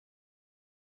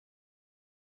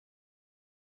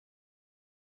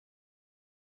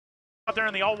Out there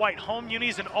in the all-white home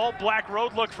unis and all-black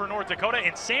road look for North Dakota,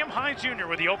 and Sam Hines Jr.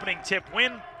 with the opening tip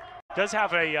win. Does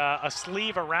have a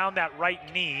sleeve around that right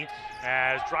knee,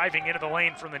 as driving into the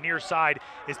lane from the near side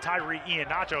is Tyree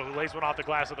Ihenacho, who lays one off the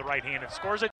glass of the right hand and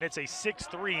scores it. It's a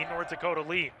 6-3 North Dakota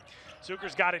lead.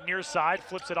 Zucker's got it near side,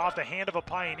 flips it off the hand of a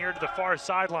Pioneer to the far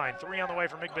sideline. 3 on the way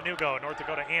from Igbenugo. North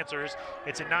Dakota answers.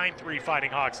 It's a 9-3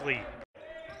 Fighting Hawks lead.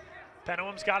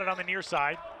 Penawam's got it on the near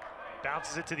side.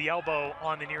 Bounces it to the elbow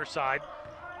on the near side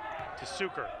to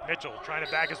Zucker. Mitchell trying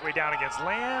to back his way down against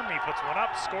Lamb. He puts one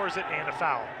up, scores it, and a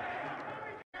foul.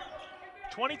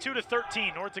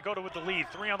 22-13, North Dakota with the lead.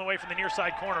 3 on the way from the near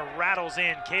side corner, rattles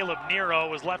in. Caleb Nero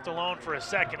was left alone for a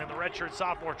second, and the redshirt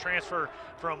sophomore transfer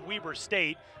from Weber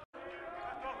State.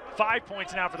 5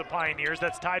 points now for the Pioneers.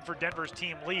 That's tied for Denver's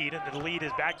team lead, and the lead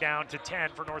is back down to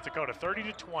 10 for North Dakota.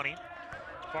 30-20.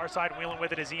 Far side wheeling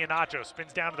with it is Ihenacho.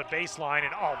 Spins down to the baseline,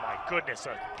 and oh my goodness,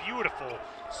 a beautiful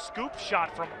scoop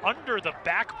shot from under the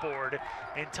backboard,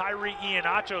 and Tyree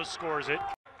Ihenacho scores it.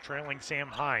 Trailing Sam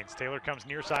Hines. Taylor comes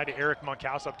near side to Eric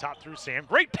Monkhouse, up top through Sam.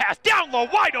 Great pass, down low,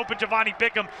 wide open Giovanni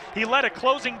Bickham. He let a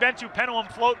closing Bentu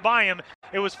Penawam float by him.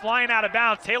 It was flying out of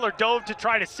bounds. Taylor dove to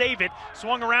try to save it.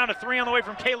 Swung around a 3 on the way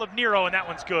from Caleb Nero, and that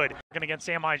one's good. Against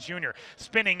Sam Hines Jr.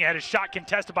 Spinning at his shot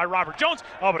contested by Robert Jones.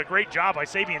 Oh, but a great job by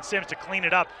Sabian Sims to clean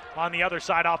it up on the other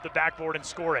side off the backboard and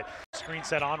score it. Screen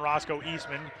set on Roscoe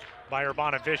Eastman by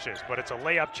Urbanavicius, but it's a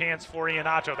layup chance for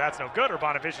Ihenacho. That's no good.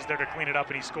 Urbanavicius there to clean it up,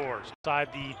 and he scores.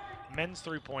 Inside the men's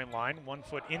three-point line, 1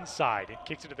 foot inside. It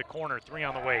kicks it to the corner, 3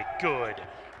 on the way. Good.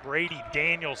 Brady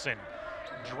Danielson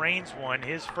drains one,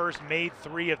 his first made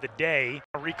 3 of the day.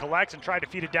 Recollects and tried to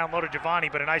feed it down low to Giovanni,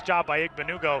 but a nice job by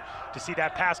Igbenugo to see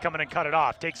that pass coming and cut it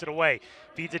off. Takes it away,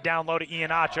 feeds it down low to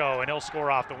Ihenacho, and he'll score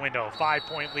off the window.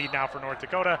 5-point lead now for North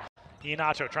Dakota.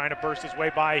 Ihenacho trying to burst his way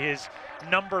by his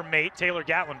number mate, Taylor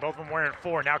Gatlin, both of them wearing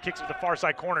 4. Now kicks it to the far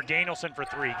side corner. Danielson for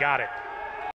 3, got it.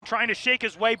 Trying to shake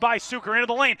his way by Zucker into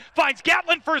the lane, finds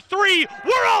Gatlin for 3.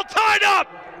 We're all tied up!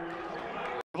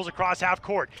 Dribbles across half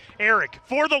court. Eric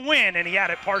for the win, and he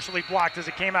had it partially blocked as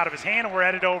it came out of his hand, and we're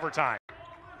headed to overtime.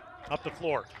 Up the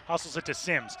floor, hustles it to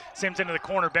Sims. Sims into the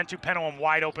corner, Bentu Penawam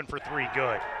wide open for 3,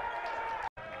 good.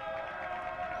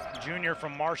 Junior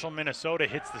from Marshall, Minnesota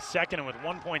hits the second, and with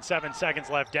 1.7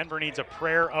 seconds left, Denver needs a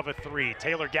prayer of a 3.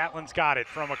 Taylor Gatlin's got it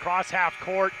from across half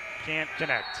court, can't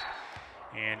connect.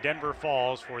 And Denver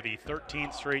falls for the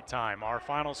 13th straight time. Our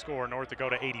final score, North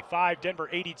Dakota 85, Denver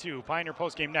 82. Pioneer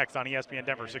postgame next on ESPN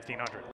Denver 1600.